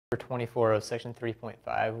For 24 of section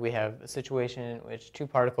 3.5, we have a situation in which two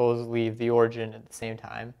particles leave the origin at the same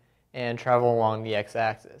time and travel along the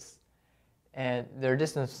x-axis. And their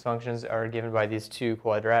distance functions are given by these two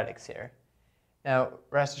quadratics here. Now,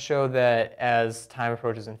 we're asked to show that as time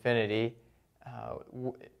approaches infinity,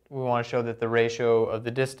 we want to show that the ratio of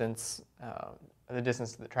the distance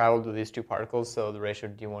that traveled with these two particles, so the ratio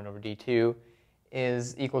of d1 over d2,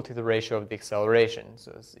 is equal to the ratio of the acceleration.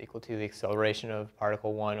 So it's equal to the acceleration of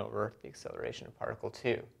particle 1 over the acceleration of particle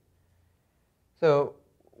 2. So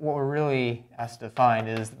what we're really asked to find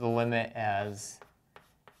is the limit as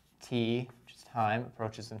t, which is time,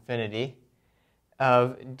 approaches infinity,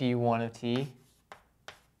 of d1 of t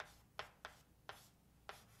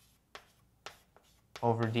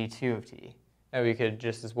over d2 of t. Now we could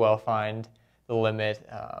just as well find the limit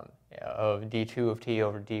of d2 of t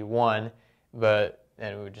over d1, but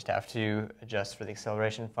then we would just have to adjust for the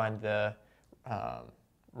acceleration, find the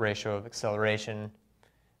ratio of acceleration,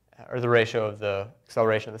 or the ratio of the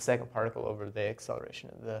acceleration of the second particle over the acceleration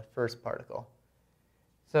of the first particle.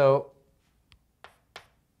 So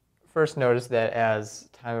first notice that as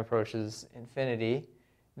time approaches infinity,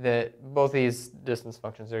 that both these distance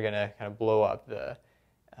functions are going to kind of blow up.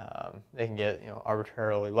 They can get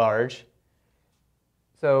arbitrarily large.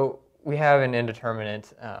 So we have an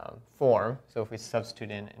indeterminate form. So if we substitute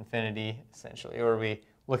in infinity, essentially, or we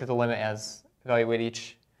look at the limit as, evaluate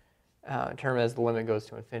each term as the limit goes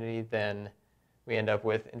to infinity, then we end up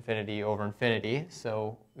with infinity over infinity.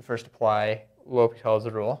 So we first apply L'Hopital's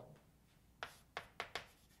rule.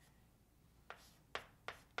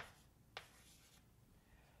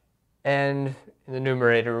 And in the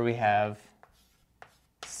numerator, we have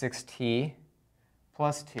 6t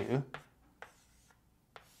plus 2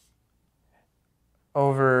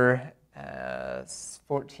 over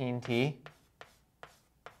 14t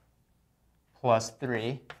plus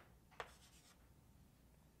 3.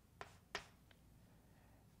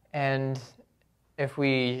 And if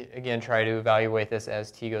we, again, try to evaluate this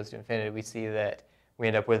as t goes to infinity, we see that we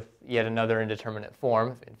end up with yet another indeterminate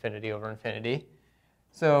form, infinity over infinity.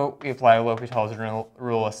 So we apply L'Hopital's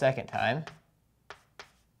rule a second time.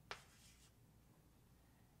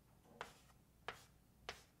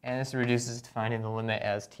 And this reduces to finding the limit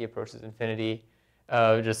as t approaches infinity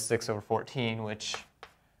of just 6 over 14, which,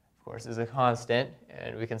 of course, is a constant.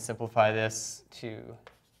 And we can simplify this to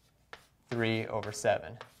 3 over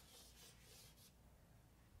 7.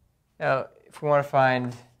 Now, if we want to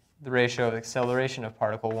find the ratio of acceleration of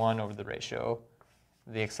particle 1 over the ratio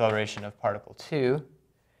of the acceleration of particle 2,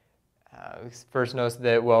 we first notice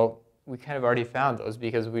that, well, we kind of already found those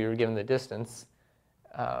because we were given the distance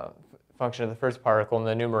function of the first particle in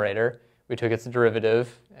the numerator. We took its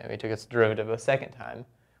derivative, and we took its derivative a second time.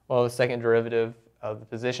 Well, the second derivative of the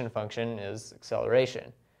position function is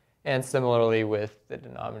acceleration. And similarly with the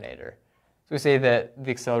denominator. So we say that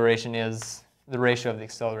the acceleration is, the ratio of the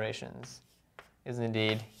accelerations is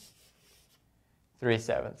indeed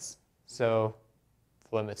 3/7. So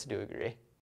the limits do agree.